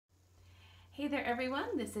Hey there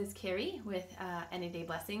everyone, this is Carrie with Any Day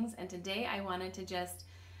Blessings, and today I wanted to just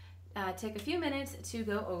take a few minutes to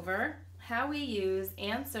go over how we use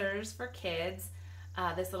Answers for Kids,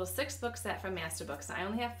 this little 6-book set from Masterbooks. I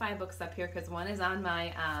only have 5 books up here because one is on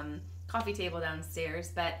my coffee table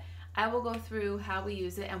downstairs, but I will go through how we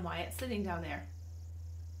use it and why it's sitting down there.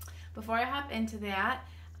 Before I hop into that,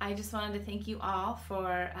 I just wanted to thank you all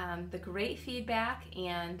for the great feedback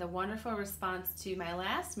and the wonderful response to my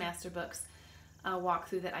last Masterbooks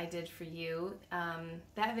walkthrough that I did for you.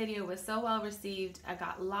 That video was so well received. I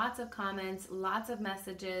got lots of comments, lots of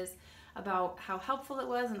messages about how helpful it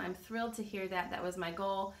was, and I'm thrilled to hear that. That was my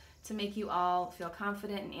goal, to make you all feel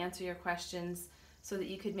confident and answer your questions so that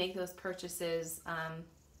you could make those purchases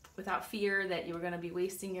without fear that you were going to be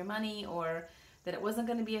wasting your money or that it wasn't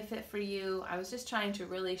going to be a fit for you. I was just trying to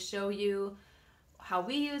really show you how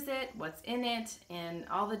we use it, what's in it, and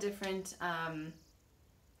all the different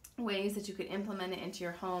ways that you could implement it into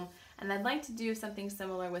your home. And I'd like to do something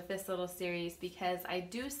similar with this little series because I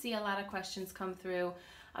do see a lot of questions come through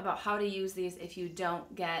about how to use these if you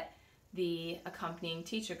don't get the accompanying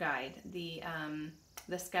teacher guide, the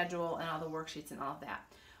schedule and all the worksheets and all of that.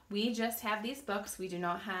 We just have these books. We do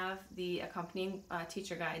not have the accompanying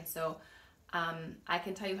teacher guide, so I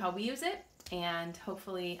can tell you how we use it, and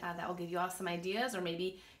hopefully that will give you all some ideas, or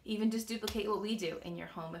maybe even just duplicate what we do in your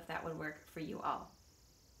home if that would work for you all.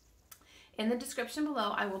 In the description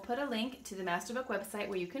below, I will put a link to the Masterbook website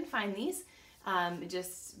where you can find these.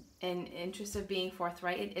 Just in interest of being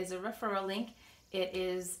forthright, it is a referral link. It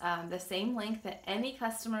is the same link that any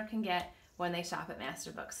customer can get when they shop at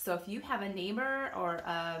Masterbooks. So if you have a neighbor or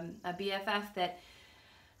a BFF that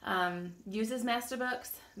uses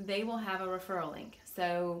Masterbooks, they will have a referral link.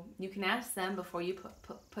 So you can ask them before you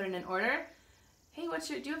put in an order, hey,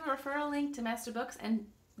 do you have a referral link to Masterbooks? And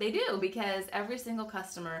they do, because every single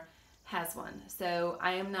customer has one. So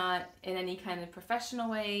I am not in any kind of professional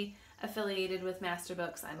way affiliated with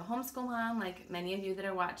Masterbooks. I'm a homeschool mom, like many of you that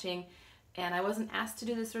are watching, and I wasn't asked to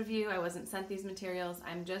do this review. I wasn't sent these materials.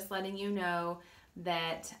 I'm just letting you know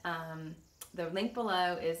that the link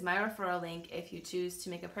below is my referral link. If you choose to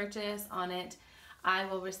make a purchase on it, I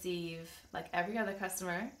will receive, like every other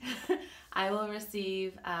customer, I will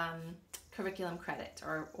receive curriculum credit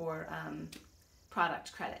or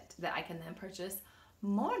product credit that I can then purchase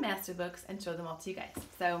more Masterbooks and show them all to you guys.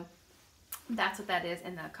 So that's what that is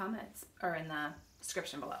in the comments or in the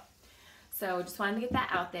description below. So just wanted to get that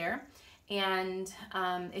out there. And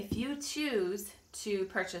if you choose to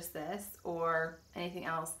purchase this or anything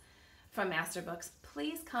else from Masterbooks,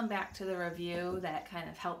 please come back to the review that kind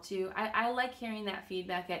of helped you. I like hearing that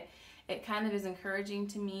feedback. It kind of is encouraging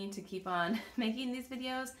to me to keep on making these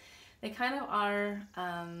videos. They kind of are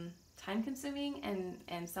time consuming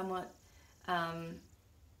and somewhat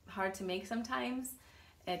hard to make sometimes.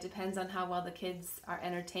 It depends on how well the kids are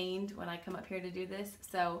entertained when I come up here to do this.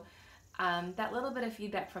 So that little bit of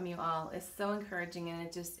feedback from you all is so encouraging, and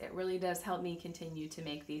it really does help me continue to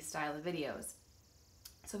make these style of videos.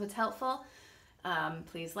 So if it's helpful,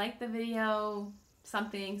 please like the video,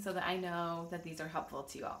 something, so that I know that these are helpful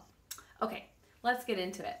to you all. Okay, let's get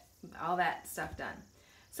into it. All that stuff done.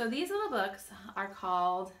 So these little books are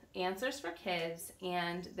called Answers for Kids,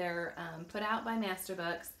 and they're put out by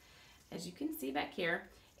Masterbooks, as you can see back here,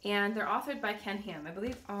 and they're authored by Ken Ham. I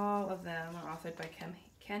believe all of them are authored by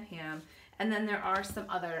Ken Ham, and then there are some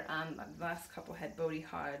other, the last couple had Bodie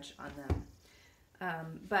Hodge on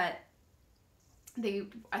them, but they,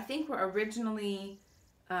 I think, were originally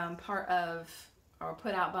part of, or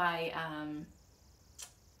put out by,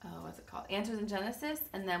 what's it called, Answers in Genesis,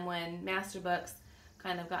 and then when Masterbooks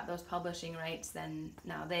kind of got those publishing rights, then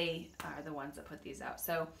now they are the ones that put these out.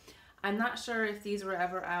 So I'm not sure if these were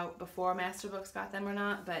ever out before Masterbooks got them or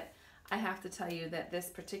not, but I have to tell you that this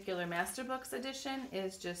particular Masterbooks edition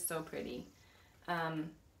is just so pretty.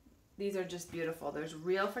 These are just beautiful. There's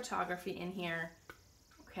real photography in here.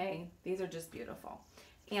 Okay, these are just beautiful.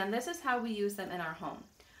 And this is how we use them in our home.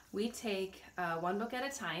 We take one book at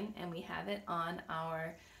a time, and we have it on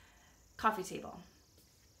our coffee table.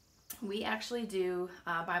 We actually do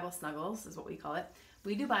Bible snuggles, is what we call it.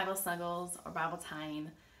 We do Bible snuggles or Bible time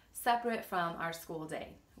separate from our school day.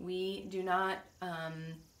 We do not,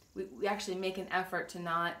 we actually make an effort to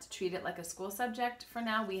not treat it like a school subject for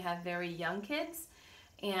now. We have very young kids,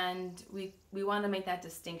 and we want to make that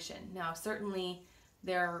distinction. Now, certainly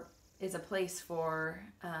there is a place for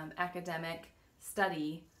academic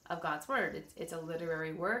study of God's Word. It's a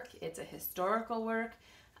literary work. It's a historical work.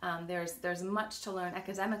 There's much to learn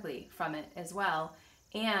academically from it as well,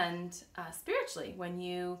 and spiritually when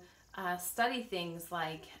you study things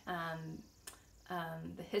like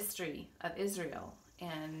the history of Israel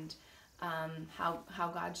and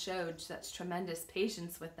how God showed such tremendous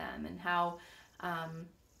patience with them, and how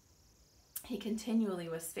he continually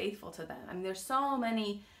was faithful to them. I mean, there's so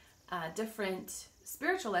many different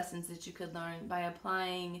spiritual lessons that you could learn by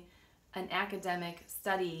applying an academic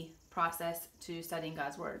study process to studying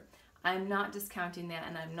God's Word. I'm not discounting that,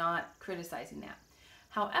 and I'm not criticizing that.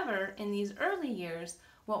 However, in these early years,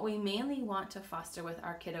 what we mainly want to foster with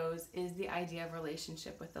our kiddos is the idea of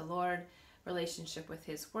relationship with the Lord, relationship with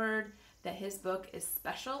His Word, that His book is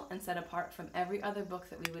special and set apart from every other book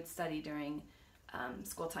that we would study during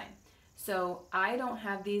school time. So I don't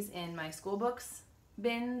have these in my school books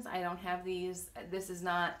bins. I don't have these. This is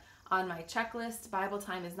not on my checklist. Bible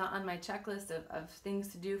time is not on my checklist of things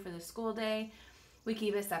to do for the school day. We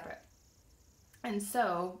keep it separate. And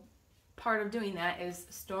so part of doing that is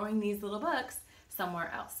storing these little books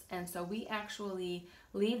somewhere else. And so we actually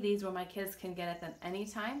leave these where my kids can get at them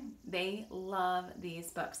anytime. They love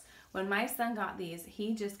these books. When my son got these,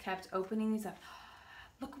 he just kept opening these up.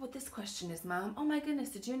 Look what this question is, Mom. Oh my goodness,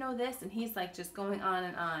 did you know this? And he's like just going on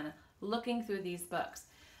and on, looking through these books.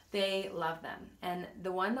 They love them. And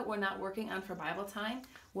the one that we're not working on for Bible time,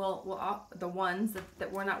 the ones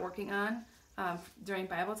that we're not working on during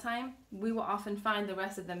Bible time, we will often find the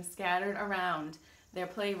rest of them scattered around their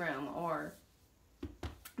playroom or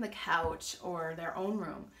the couch or their own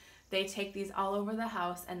room. They take these all over the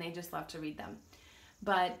house and they just love to read them.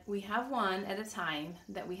 But we have one at a time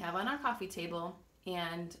that we have on our coffee table,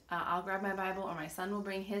 and I'll grab my Bible, or my son will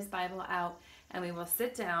bring his Bible out, and we will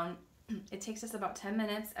sit down. It takes us about 10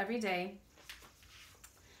 minutes every day,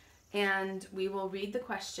 and we will read the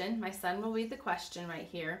question. My son will read the question right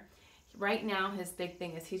here. Right now, his big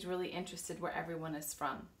thing is he's really interested where everyone is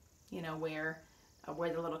from,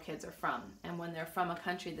 where the little kids are from. And when they're from a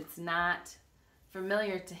country that's not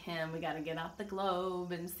familiar to him, we got to get out the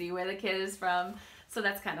globe and see where the kid is from. So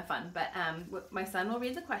that's kind of fun. But my son will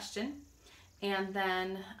read the question, and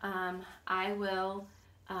then I will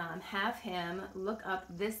have him look up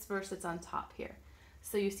this verse that's on top here.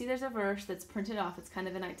 So you see there's a verse that's printed off. It's kind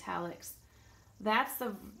of in italics. That's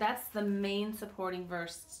the main supporting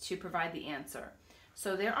verse to provide the answer.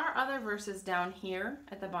 So there are other verses down here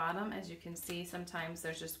at the bottom. As you can see, sometimes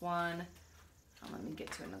there's just one. Let me get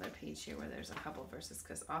to another page here where there's a couple verses,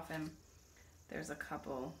 because often there's a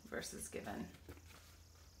couple verses given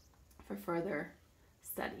for further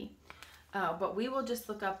study. But we will just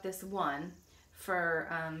look up this one for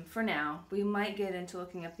now. We might get into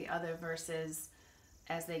looking up the other verses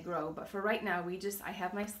as they grow, but for right now, I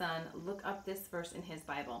have my son look up this verse in his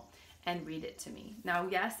Bible and read it to me. Now,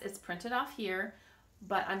 yes, it's printed off here,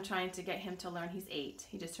 but I'm trying to get him to learn. He's 8.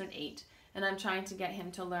 He just turned 8. And I'm trying to get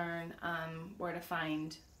him to learn where to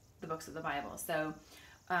find the books of the Bible. So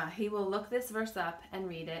he will look this verse up and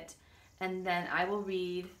read it, and then I will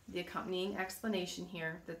read the accompanying explanation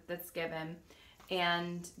here that's given,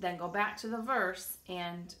 and then go back to the verse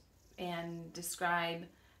and describe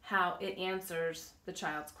how it answers the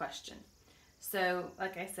child's question. So,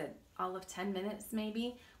 like I said, all of 10 minutes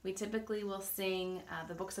maybe. We typically will sing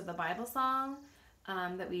the Books of the Bible song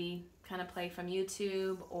that we kind of play from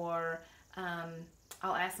YouTube, or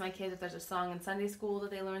I'll ask my kids if there's a song in Sunday school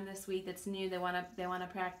that they learned this week that's new they want to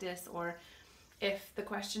practice, or if the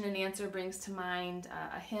question and answer brings to mind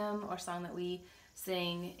a hymn or song that we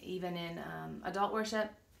sing even in adult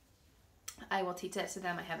worship, I will teach it to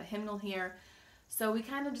them. I have a hymnal here. So we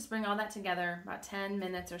kind of just bring all that together, about 10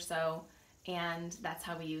 minutes or so, and that's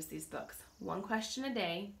how we use these books. One question a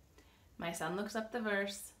day. My son looks up the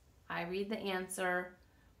verse. I read the answer.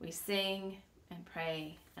 We sing and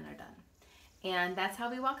pray and are done. And that's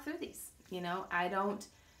how we walk through these. I don't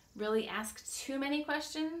really ask too many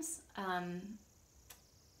questions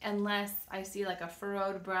unless I see like a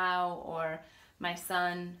furrowed brow, or my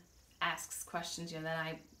son asks questions, then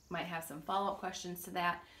I might have some follow-up questions to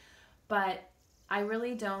that. But I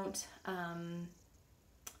really don't,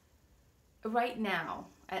 right now,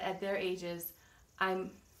 at their ages,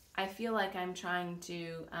 I feel like I'm trying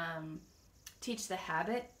to teach the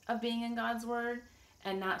habit of being in God's Word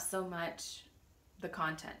and not so much the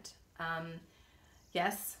content.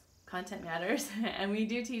 Yes, content matters, and we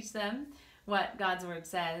do teach them what God's Word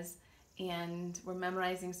says, and we're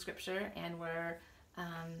memorizing Scripture, and we're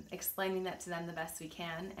explaining that to them the best we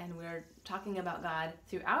can, and we're talking about God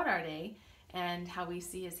throughout our day and how we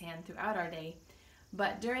see His hand throughout our day.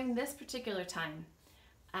 But during this particular time,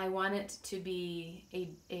 I want it to be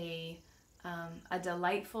a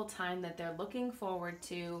delightful time that they're looking forward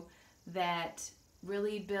to, that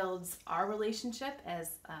really builds our relationship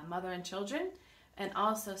as mother and children, and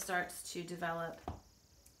also starts to develop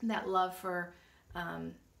that love for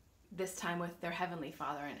this time with their Heavenly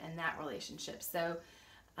Father and that relationship. So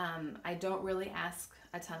I don't really ask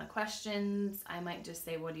a ton of questions. I might just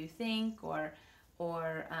say, what do you think? Or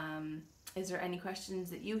is there any questions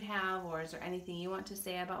that you have? Or is there anything you want to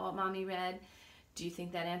say about what Mommy read? Do you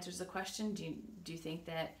think that answers the question? Do you think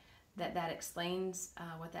that explains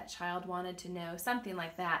what that child wanted to know? Something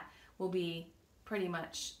like that will be pretty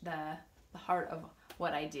much the heart of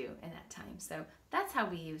what I do in that time. So that's how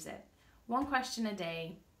we use it. One question a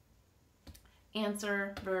day,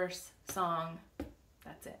 answer, verse, song,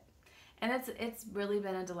 that's it. And it's really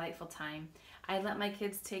been a delightful time. I let my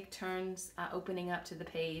kids take turns opening up to the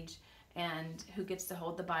page and who gets to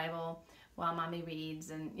hold the Bible while Mommy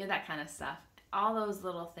reads and that kind of stuff. All those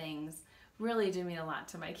little things really do mean a lot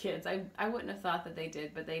to my kids. I wouldn't have thought that they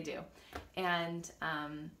did, but they do. And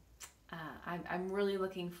I'm really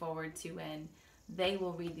looking forward to when they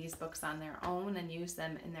will read these books on their own and use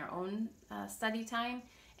them in their own study time.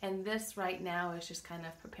 And this right now is just kind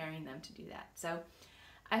of preparing them to do that. So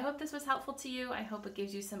I hope this was helpful to you. I hope it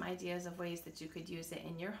gives you some ideas of ways that you could use it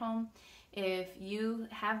in your home. If you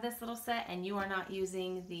have this little set and you are not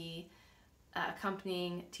using the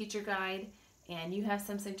accompanying teacher guide and you have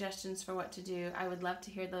some suggestions for what to do, I would love to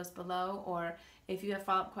hear those below. Or if you have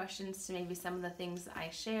follow-up questions to maybe some of the things I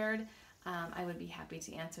shared, I would be happy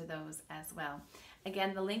to answer those as well.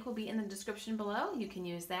 Again, the link will be in the description below. You can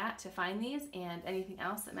use that to find these and anything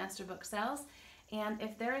else that Master Book sells. And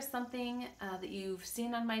if there is something that you've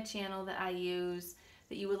seen on my channel that I use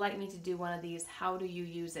that you would like me to do one of these how do you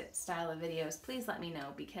use it style of videos, please let me know,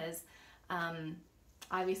 because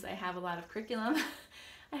obviously I have a lot of curriculum.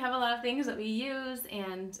 I have a lot of things that we use,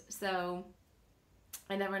 and so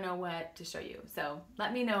I never know what to show you. So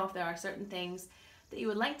let me know if there are certain things that you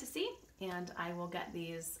would like to see, and I will get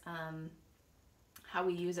these how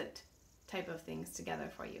we use it type of things together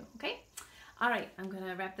for you, okay? All right, I'm going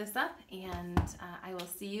to wrap this up, and I will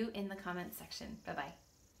see you in the comments section. Bye-bye.